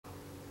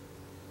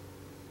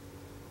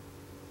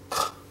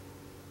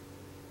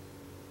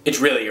It's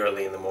really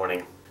early in the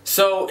morning.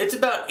 So it's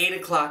about 8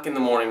 o'clock in the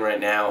morning right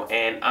now,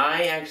 and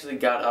I actually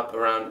got up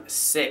around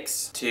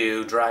 6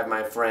 to drive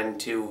my friend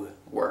to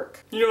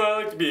work. You know, I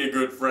like to be a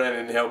good friend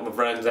and help my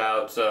friends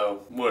out,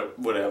 so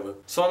whatever.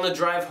 So on the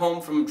drive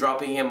home from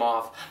dropping him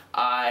off,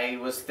 I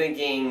was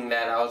thinking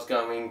that I was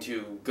going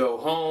to go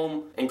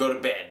home and go to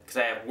bed, because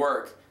I have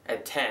work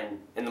at 10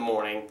 in the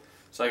morning.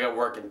 So I got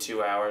work in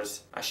 2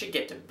 hours. I should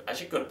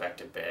go back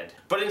to bed.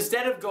 But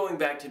instead of going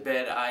back to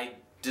bed, I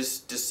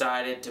just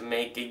decided to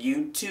make a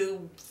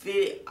YouTube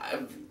video.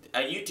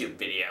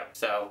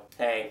 So,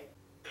 hey.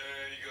 Hey,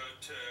 you got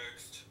a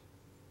text.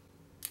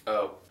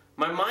 Oh.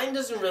 My mind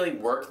doesn't really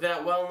work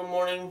that well in the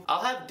morning.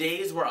 I'll have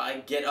days where I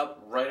get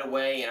up right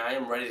away and I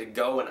am ready to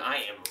go and I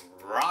am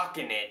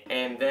rocking it.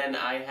 And then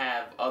I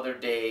have other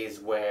days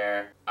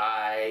where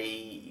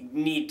I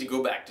need to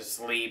go back to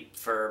sleep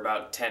for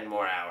about 10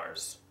 more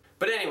hours.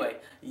 But anyway,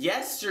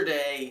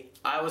 yesterday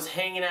I was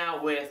hanging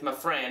out with my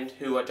friend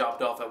who I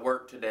dropped off at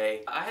work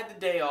today. I had the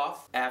day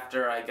off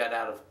after I got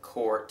out of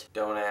court.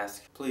 Don't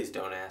ask. Please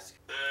don't ask.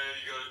 Hey,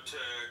 you got a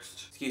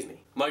text. Excuse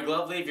me. Mike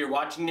Lovely, if you're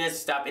watching this,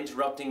 stop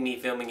interrupting me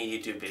filming a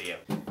YouTube video.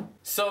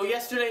 So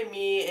yesterday,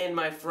 me and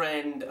my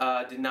friend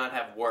did not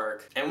have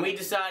work, and we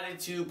decided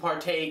to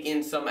partake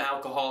in some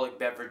alcoholic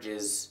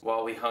beverages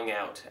while we hung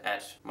out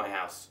at my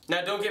house.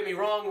 Now, don't get me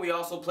wrong, we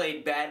also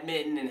played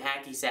badminton and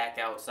hacky sack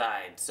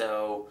outside,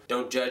 so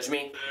don't judge me.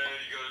 Hey,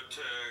 you got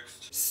a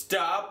text.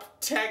 Stop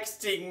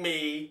texting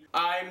me.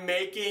 I'm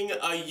making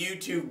a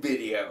YouTube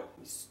video.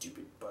 You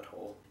stupid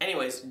butthole.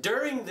 Anyways,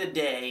 during the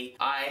day,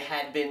 I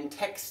had been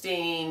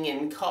texting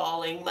and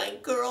calling my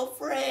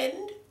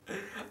girlfriend.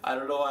 I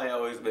don't know why I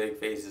always make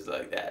faces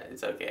like that.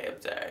 It's okay,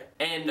 I'm sorry.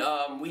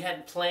 And we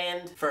had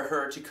planned for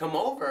her to come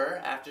over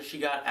after she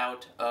got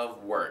out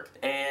of work.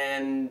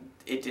 And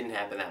it didn't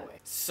happen that way.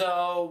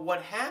 So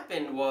what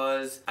happened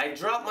was I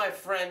dropped my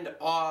friend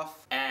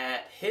off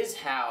at his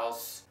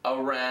house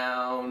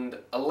around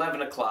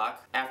 11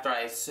 o'clock after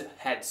I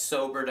had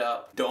sobered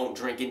up. Don't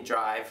drink and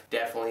drive.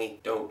 Definitely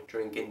don't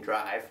drink and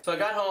drive. So I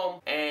got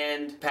home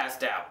and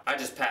passed out. I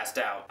just passed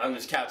out on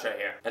this couch right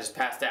here. I just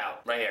passed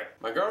out right here.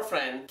 My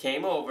girlfriend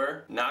came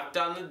over, knocked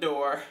on the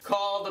door,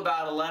 called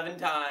about 11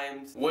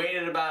 times,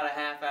 waited about a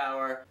half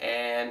hour,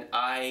 and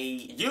I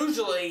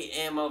usually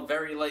am a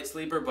very light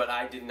sleeper, but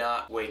I did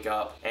not wake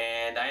up,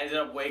 and I ended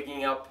up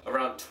waking up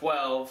around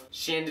 12.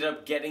 She ended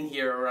up getting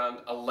here around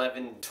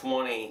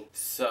 11:20,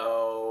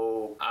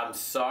 so I'm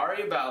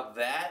sorry about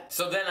that.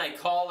 So then I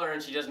call her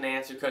and she doesn't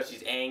answer because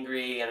she's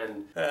angry,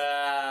 and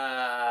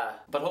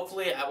but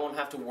hopefully I won't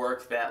have to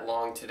work that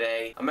long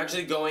today. I'm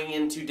actually going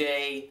in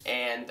today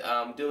and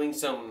doing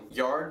some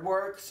yard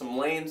work, some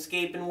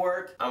landscaping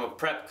work. I'm a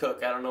prep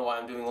cook. I don't know why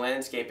I'm doing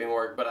landscaping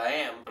work, but I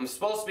am. I'm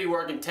supposed to be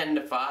working 10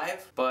 to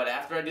 5, but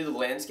after I do the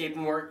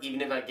landscaping work,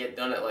 even if I get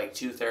done at like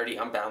 2:30,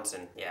 I'm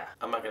bouncing. Yeah,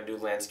 I'm not gonna do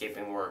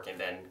landscaping work and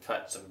then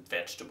cut some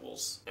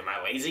vegetables. Am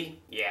I lazy?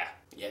 Yeah.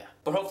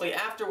 But hopefully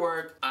after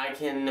work, I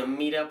can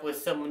meet up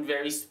with someone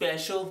very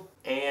special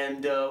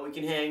and we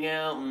can hang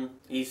out and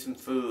eat some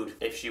food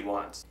if she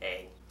wants.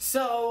 Hey.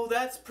 So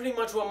that's pretty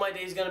much what my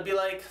day's gonna be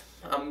like.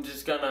 I'm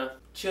just gonna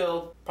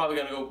chill. Probably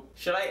gonna go.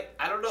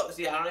 I don't know.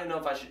 See, I don't even know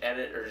if I should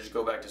edit or just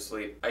go back to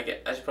sleep. I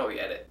should probably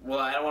edit. Well,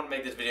 I don't want to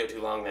make this video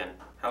too long then.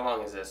 How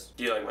long is this?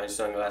 Do you like my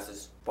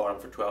sunglasses? Bought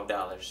them for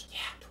 $12. Yeah,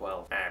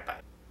 12. Alright,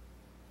 bye.